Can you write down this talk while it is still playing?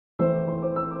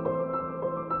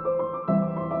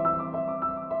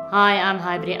Hi, I'm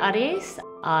Heibre Arries.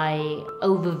 I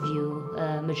overview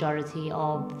a majority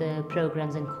of the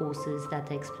programs and courses that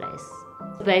takes place.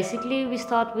 Basically, we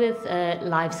start with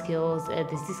life skills.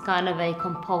 This is kind of a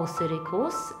compulsory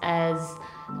course as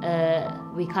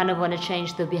we kind of want to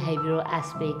change the behavioral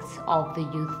aspects of the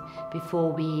youth before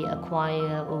we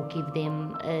acquire or give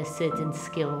them a certain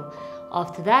skill.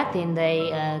 After that, then they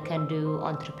can do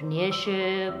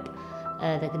entrepreneurship,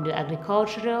 they can do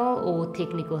agricultural or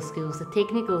technical skills. The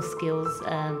technical skills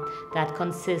that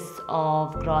consists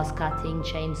of grass cutting,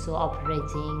 chainsaw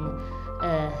operating,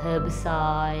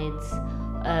 herbicides,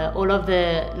 all of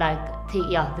the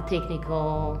the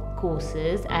technical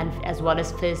courses, and as well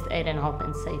as first aid and health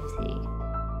and safety.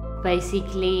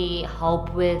 Basically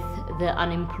help with the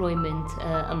unemployment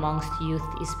amongst youth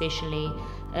especially.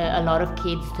 A lot of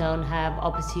kids don't have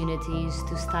opportunities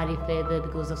to study further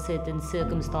because of certain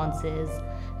circumstances,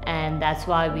 and that's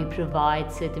why we provide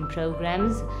certain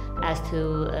programs as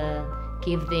to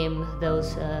give them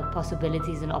those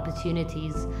possibilities and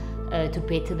opportunities to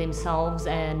better themselves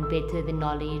and better their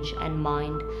knowledge and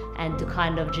mind, and to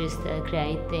kind of just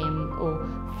create them or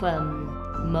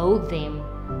mold them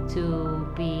to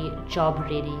be job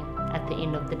ready at the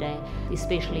end of the day,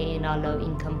 especially in our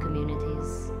low-income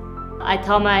communities. I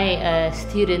tell my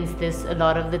students this a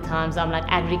lot of the times. I'm like,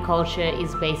 agriculture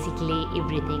is basically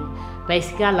everything.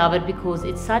 Basically, I love it because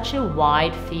it's such a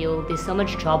wide field. There's so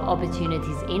much job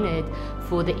opportunities in it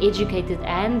for the educated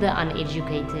and the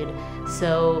uneducated.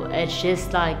 So it's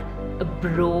just like a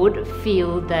broad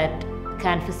field that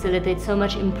can facilitate so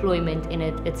much employment in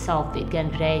it itself. It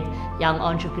can create young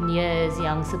entrepreneurs,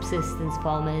 young subsistence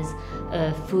farmers,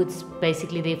 foods,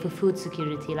 basically there for food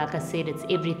security. Like I said, it's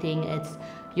everything. It's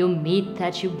your meat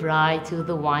that you buy to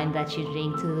the wine that you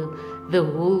drink to the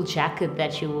wool jacket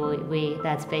that you wear.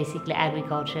 That's basically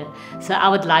agriculture. So I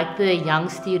would like the young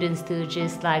students to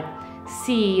just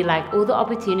see all the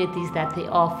opportunities that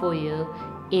there are for you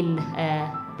in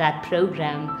that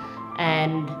program,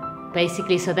 and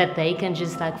basically so that they can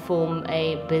just form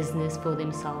a business for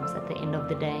themselves at the end of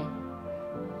the day.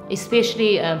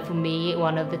 Especially for me,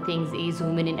 one of the things is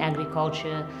women in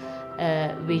agriculture,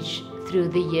 which through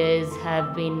the years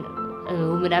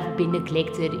women have been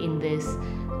neglected in this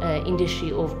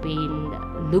industry of being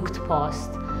looked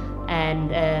past, and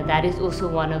that is also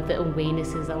one of the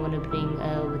awarenesses I want to bring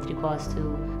with regards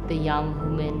to the young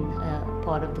women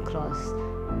part of the class.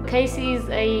 Casey is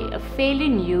a fairly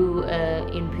new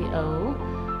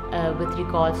NPO with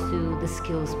regards to the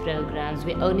skills programs.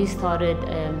 We only started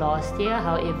last year.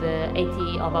 However,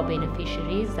 80 of our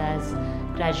beneficiaries has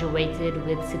graduated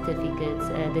with certificates.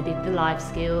 They did the life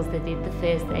skills, they did the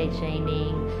first aid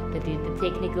training, they did the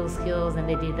technical skills, and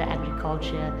they did the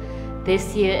agriculture.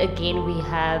 This year again we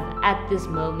have at this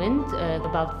moment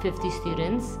about 50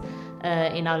 students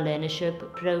in our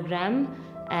learnership program,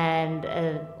 and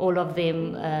all of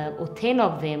them or 10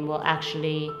 of them will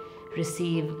actually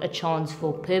receive a chance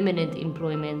for permanent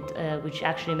employment, which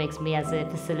actually makes me as a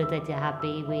facilitator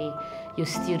happy, where your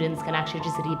students can actually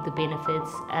just reap the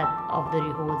benefits of the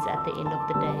rewards at the end of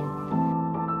the day.